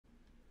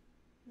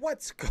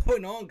What's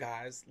going on,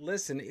 guys?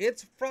 Listen,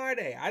 it's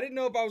Friday. I didn't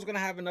know if I was going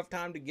to have enough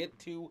time to get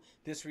to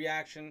this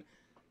reaction.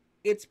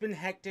 It's been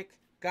hectic.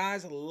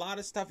 Guys, a lot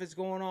of stuff is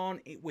going on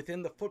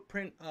within the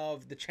footprint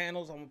of the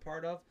channels I'm a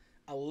part of.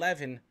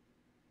 11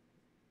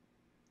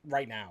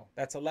 right now.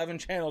 That's 11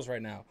 channels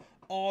right now.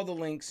 All the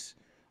links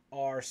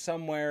are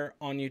somewhere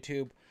on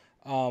YouTube.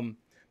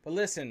 But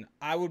listen,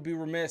 I would be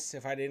remiss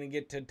if I didn't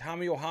get to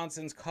Tommy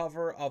Johansson's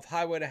cover of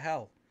Highway to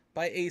Hell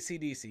by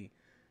ACDC.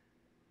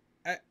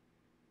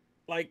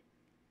 Like,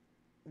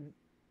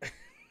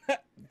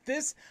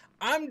 this,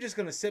 I'm just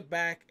going to sit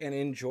back and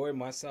enjoy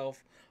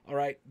myself. All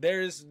right.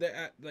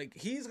 Like,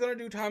 he's going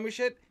to do Tommy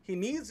shit. He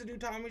needs to do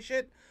Tommy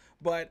shit.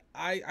 But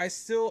I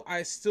still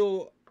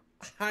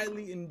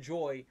highly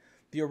enjoy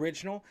the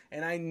original.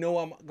 And I know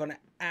I'm going to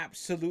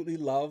absolutely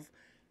love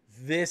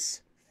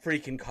this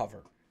freaking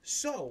cover.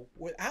 So,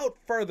 without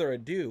further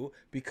ado,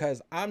 because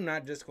I'm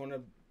not just going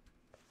to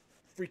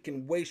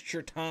freaking waste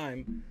your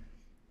time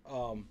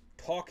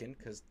talking,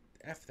 because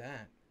F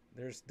that.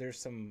 There's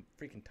some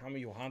freaking Tommy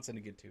Johansson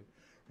to get to.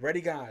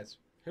 Ready, guys?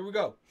 Here we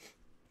go.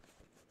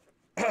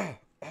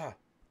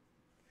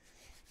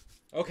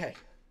 Okay.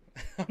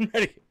 I'm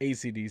ready.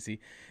 ACDC.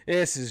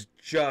 This is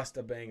just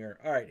a banger.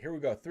 All right, here we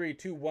go. 3,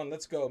 2, 1.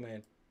 Let's go,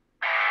 man.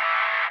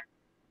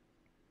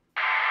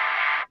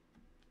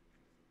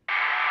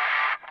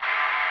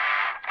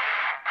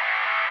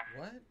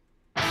 What?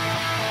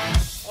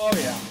 Oh,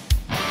 yeah.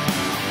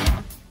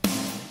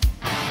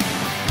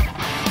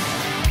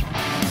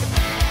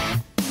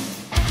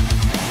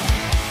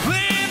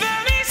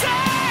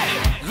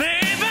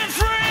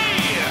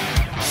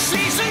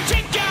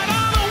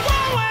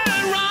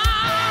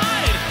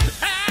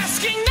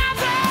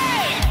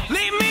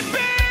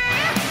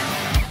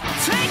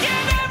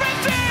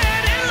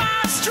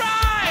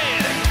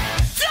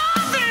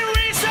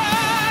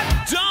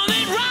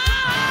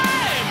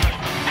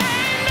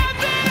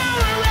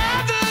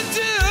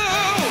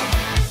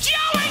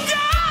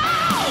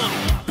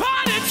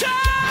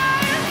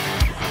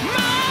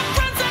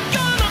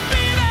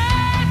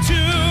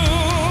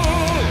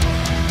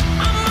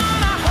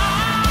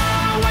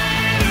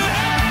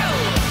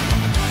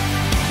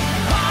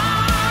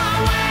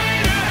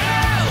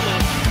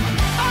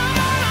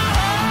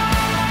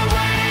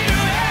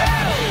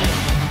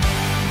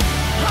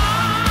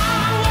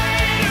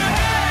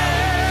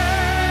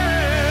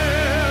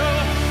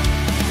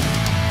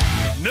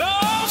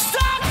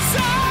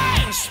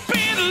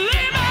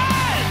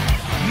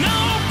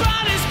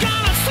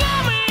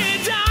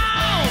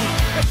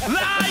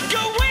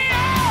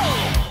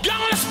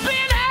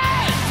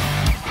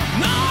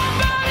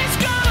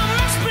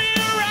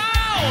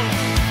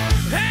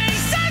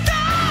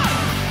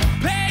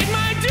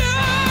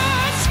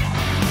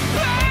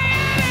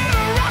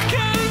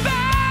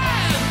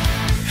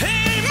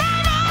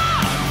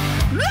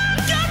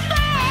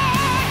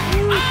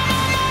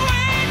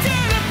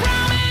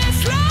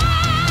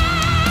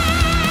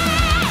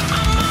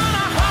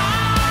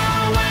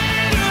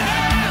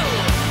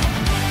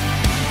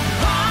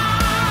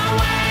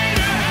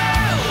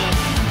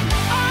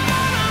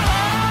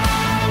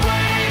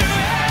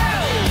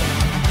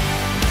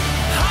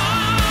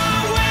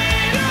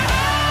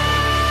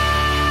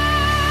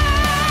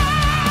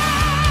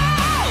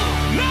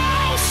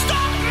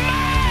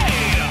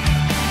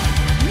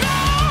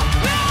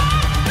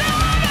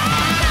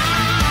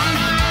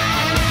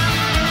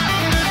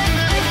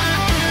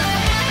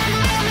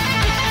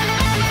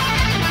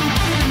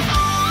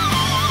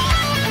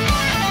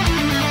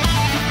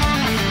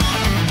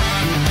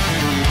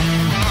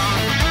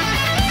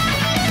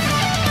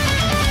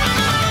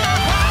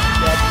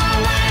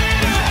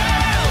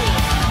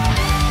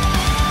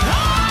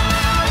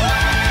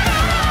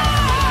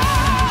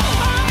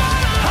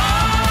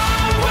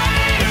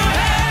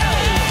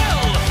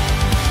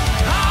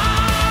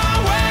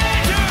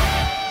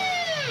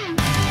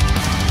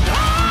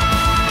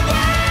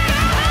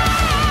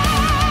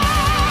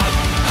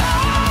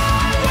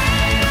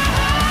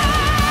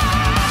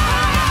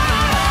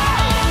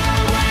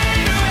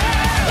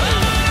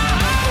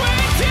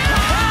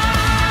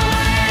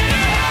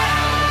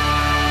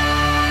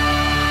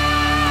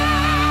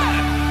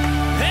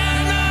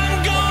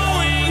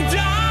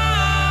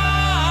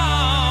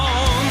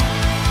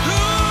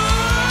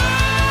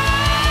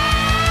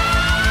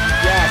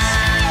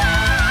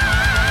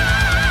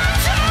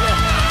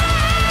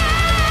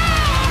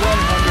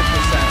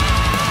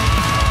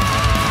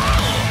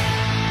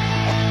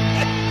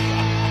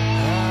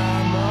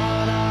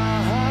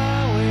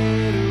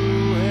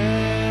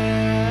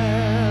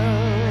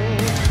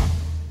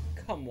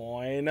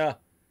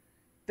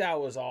 That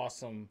was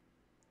awesome.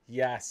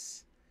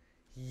 Yes.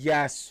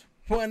 Yes.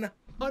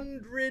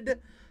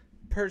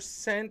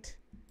 100%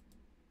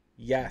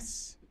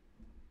 yes.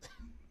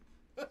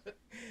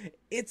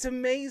 It's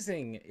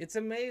amazing. It's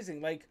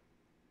amazing. Like,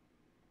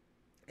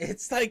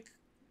 it's like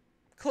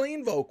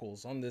clean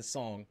vocals on this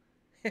song.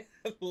 I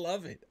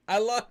love it. I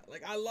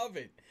love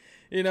it.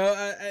 You know,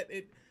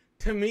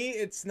 to me,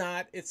 it's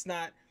not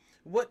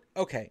what,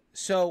 okay.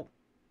 So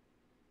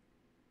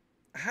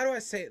how do I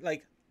say it?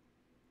 Like,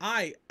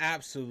 I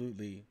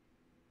absolutely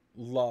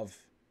love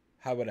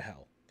Highway to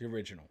Hell, the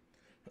original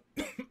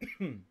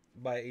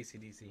by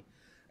ACDC,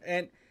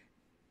 and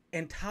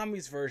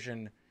Tommy's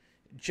version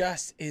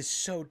just is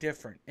so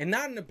different, and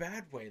not in a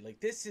bad way. Like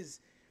this is,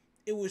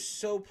 it was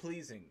so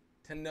pleasing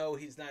to know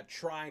he's not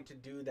trying to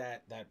do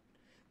that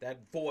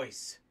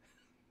voice.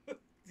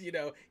 You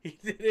know, he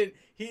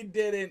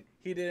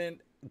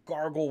didn't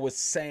gargle with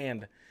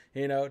sand,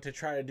 you know, to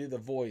try to do the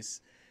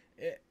voice.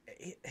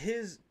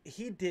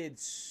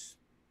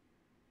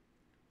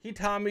 He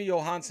Tommy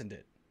Johansson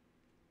did,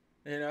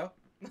 you know.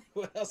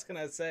 What else can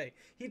I say?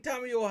 He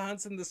Tommy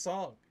Johansson the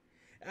song.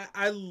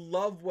 I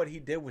love what he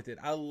did with it.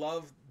 I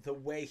love the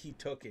way he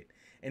took it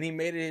and he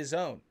made it his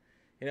own.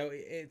 You know,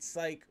 it's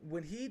like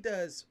when he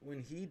does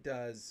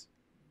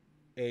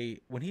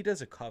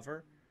a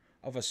cover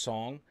of a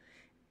song,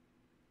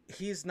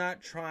 he's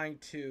not trying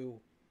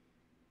to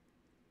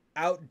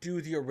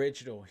outdo the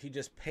original. He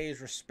just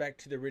pays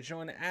respect to the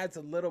original and adds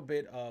a little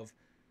bit of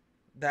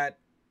that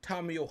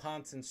Tommy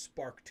Johansson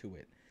spark to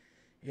it.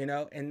 You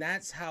know, and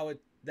that's how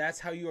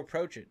you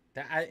approach it.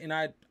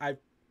 I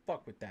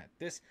fuck with that.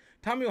 This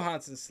Tommy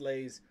Johansson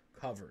slays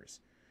covers.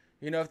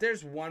 You know, if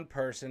there's one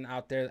person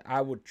out there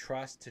I would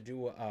trust to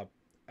do a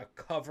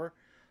cover,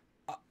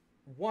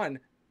 one,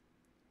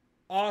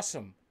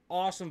 awesome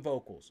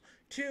vocals.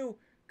 Two,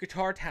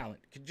 guitar talent,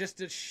 just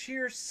the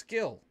sheer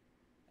skill.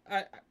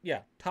 Yeah,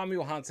 Tommy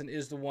Johansson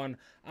is the one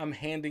I'm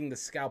handing the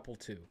scalpel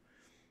to.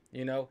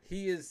 You know,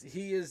 he is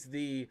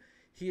the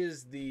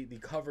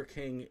cover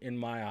king in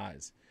my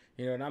eyes.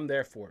 You know, and I'm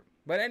there for it.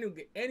 But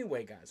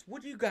anyway, guys,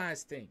 what do you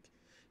guys think?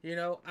 You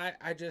know, I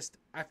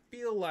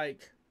feel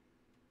like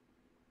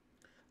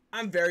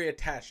I'm very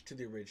attached to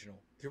the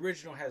original. The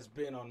original has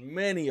been on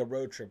many a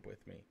road trip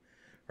with me,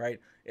 right?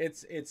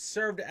 It's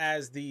served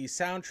as the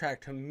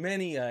soundtrack to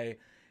many a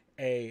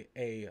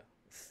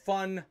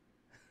fun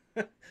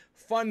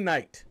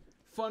night,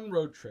 fun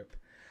road trip.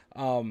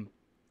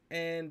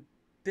 And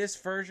this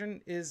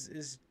version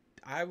is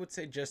I would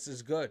say just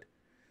as good.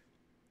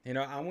 You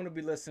know, I want to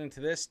be listening to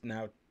this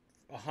now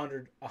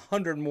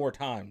 100 more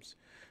times.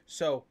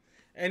 So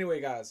anyway,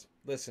 guys,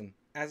 listen,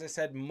 as I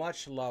said,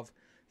 much love.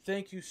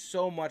 Thank you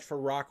so much for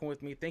rocking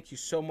with me. Thank you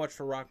so much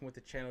for rocking with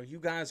the channel. You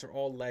guys are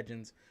all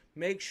legends.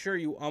 Make sure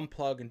you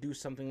unplug and do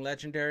something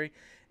legendary.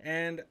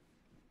 And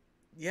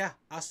yeah,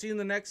 I'll see you in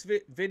the next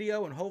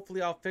video, and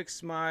hopefully I'll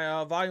fix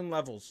my volume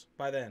levels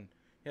by then.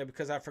 Yeah,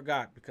 because I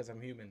forgot, because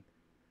I'm human.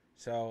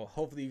 So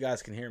hopefully you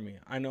guys can hear me.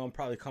 I know I'm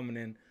probably coming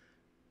in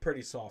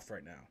pretty soft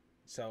right now.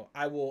 So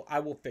I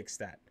will fix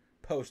that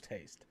post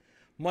haste.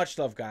 Much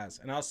love, guys,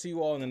 and I'll see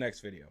you all in the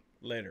next video.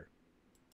 Later.